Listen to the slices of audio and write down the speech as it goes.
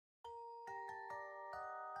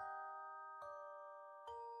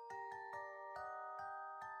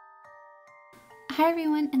Hi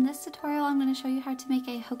everyone, in this tutorial I'm going to show you how to make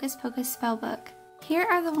a Hocus Pocus spellbook. Here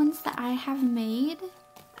are the ones that I have made,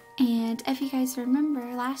 and if you guys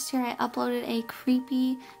remember, last year I uploaded a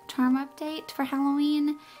creepy charm update for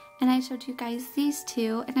Halloween, and I showed you guys these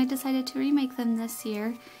two, and I decided to remake them this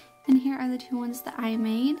year, and here are the two ones that I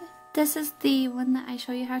made. This is the one that I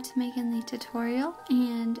show you how to make in the tutorial,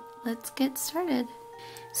 and let's get started.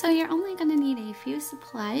 So you're only going to need a few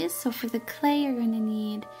supplies. So for the clay you're going to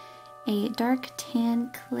need a dark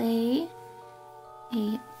tan clay,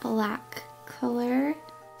 a black color,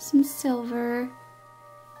 some silver,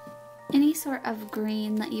 any sort of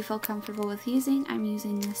green that you feel comfortable with using. I'm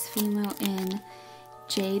using this Fimo in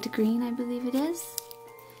jade green, I believe it is.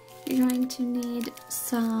 You're going to need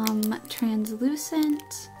some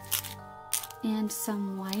translucent and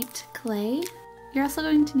some white clay. You're also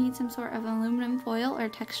going to need some sort of aluminum foil or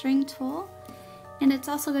texturing tool. And it's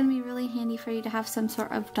also going to be really handy for you to have some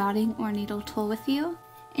sort of dotting or needle tool with you.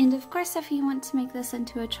 And of course, if you want to make this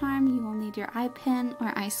into a charm, you will need your eye pin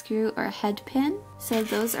or eye screw or head pin. So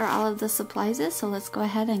those are all of the supplies, so let's go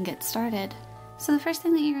ahead and get started. So the first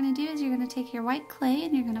thing that you're going to do is you're going to take your white clay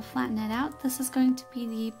and you're going to flatten it out. This is going to be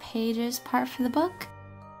the pages part for the book.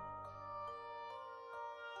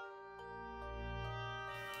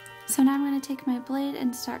 So now I'm going to take my blade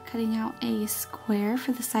and start cutting out a square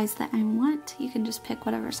for the size that I want. You can just pick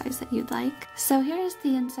whatever size that you'd like. So here's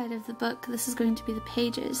the inside of the book. This is going to be the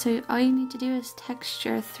pages. So all you need to do is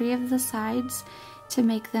texture 3 of the sides to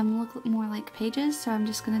make them look more like pages. So I'm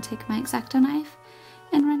just going to take my X-Acto knife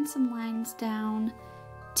and run some lines down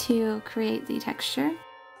to create the texture.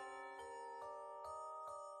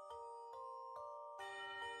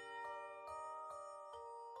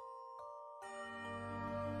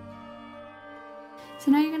 So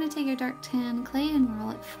now you're going to take your dark tan clay and roll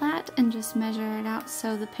it flat and just measure it out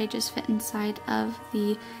so the pages fit inside of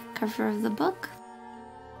the cover of the book.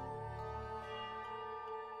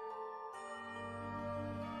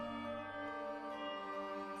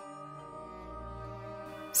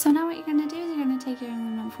 So now what you're going to do is you're going to take your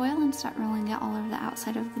aluminum foil and start rolling it all over the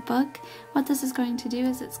outside of the book. What this is going to do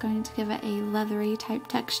is it's going to give it a leathery type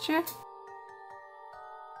texture.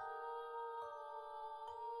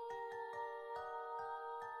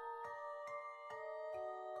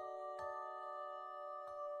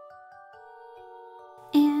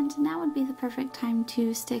 And now would be the perfect time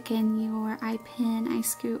to stick in your eye pin, eye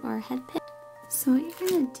screw, or head pin. So what you're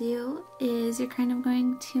going to do is you're kind of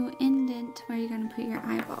going to indent where you're going to put your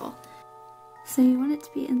eyeball. So you want it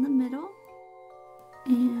to be in the middle,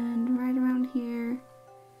 and right around here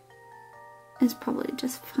is probably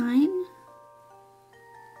just fine.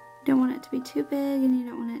 You don't want it to be too big and you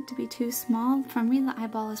don't want it to be too small. For me, the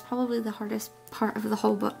eyeball is probably the hardest part of the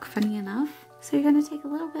whole book, funny enough. So you're going to take a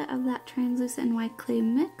little bit of that translucent white clay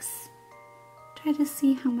mix. Try to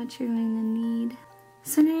see how much you're going to need.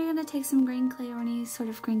 So now you're going to take some green clay or any sort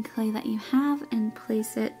of green clay that you have and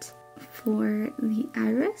place it for the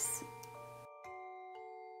iris.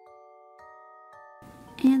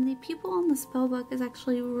 And the pupil on the spellbook is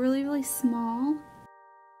actually really, really small.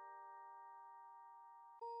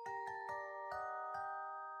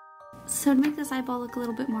 So to make this eyeball look a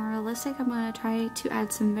little bit more realistic, I'm going to try to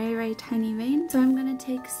add some very, very tiny veins. So I'm going to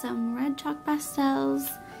take some red chalk pastels,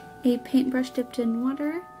 a paintbrush dipped in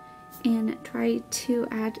water, and try to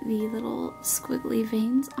add the little squiggly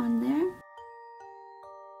veins on there.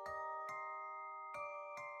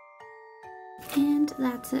 And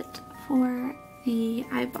that's it for the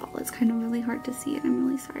eyeball. It's kind of really hard to see and I'm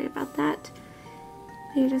really sorry about that.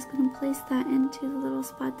 But you're just going to place that into the little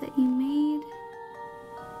spot that you made.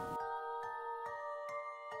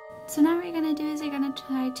 So now what you're going to do is you're going to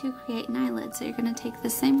try to create an eyelid. So you're going to take the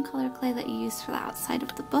same color clay that you used for the outside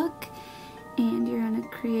of the book, and you're going to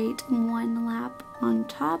create one lap on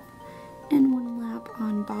top and one lap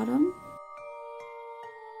on bottom.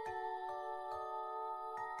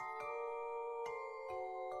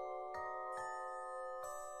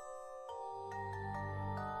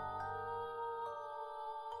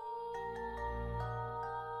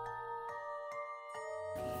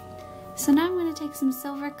 So now I'm going to take some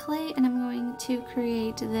silver clay and I'm going to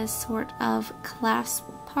create this sort of clasp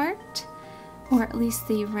part, or at least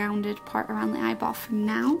the rounded part around the eyeball for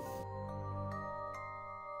now.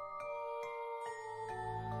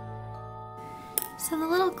 So the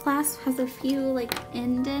little clasp has a few like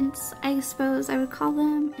indents, I suppose I would call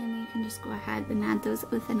them, and you can just go ahead and add those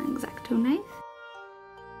with an X-Acto knife.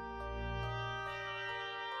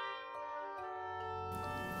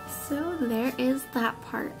 So there is that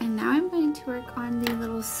part, and now I'm going to work on the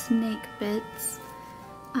little snake bits.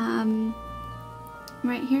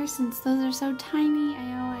 Right here, since those are so tiny,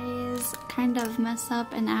 I always kind of mess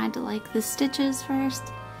up and add like the stitches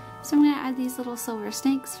first. So I'm going to add these little silver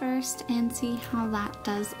snakes first and see how that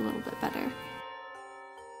does a little bit better.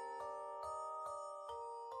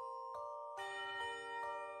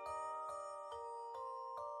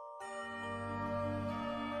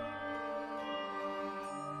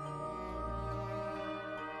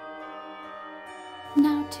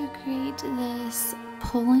 Now to create this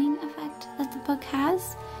pulling effect that the book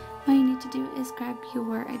has, all you need to do is grab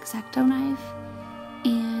your X-Acto knife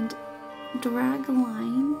and drag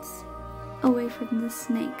lines away from the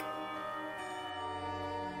snake.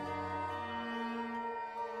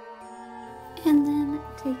 And then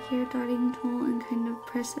take your dotting tool and kind of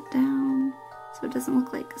press it down so it doesn't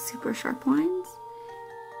look like super sharp lines.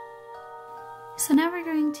 So now we're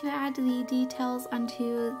going to add the details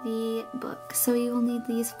onto the book. So you will need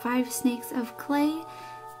these 5 snakes of clay,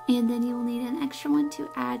 and then you will need an extra one to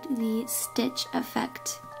add the stitch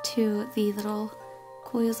effect to the little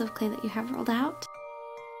coils of clay that you have rolled out.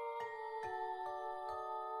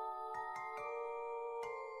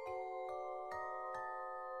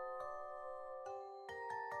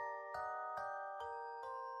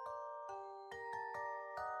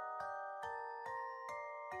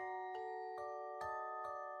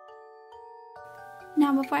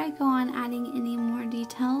 Now before I go on adding any more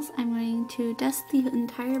details, I'm going to dust the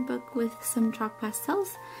entire book with some chalk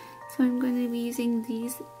pastels. So I'm going to be using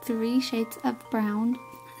these 3 shades of brown.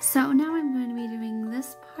 So now I'm going to be doing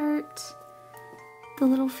this part, the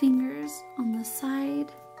little fingers on the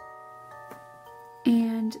side,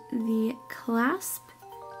 and the clasp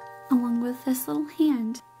along with this little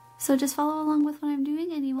hand. So just follow along with what I'm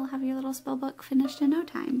doing and you will have your little spell book finished in no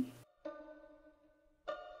time.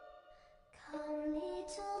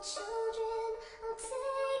 Little children, oh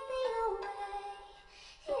take me away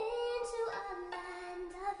into a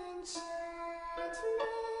land of enchantment.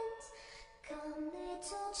 Come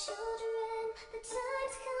little children, the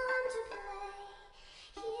time's come to play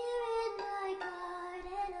here in my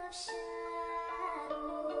garden of shadows.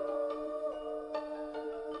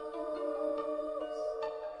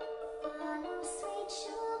 Follow sweet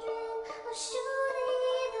children, I'll show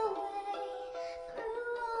thee the way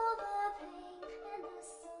through all the pain.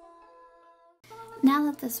 Now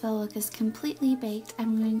that the spellbook is completely baked,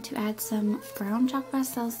 I'm going to add some brown chalk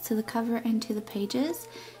pastels to the cover and to the pages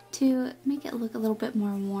to make it look a little bit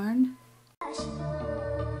more worn.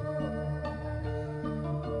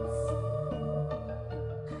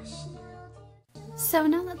 So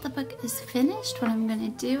now that the book is finished, what I'm going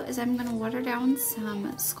to do is I'm going to water down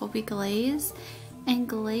some Sculpey glaze and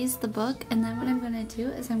glaze the book, and then what I'm going to do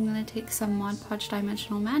is I'm going to take some Mod Podge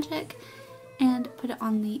Dimensional Magic and put it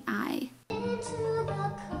on the eye. Into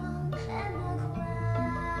the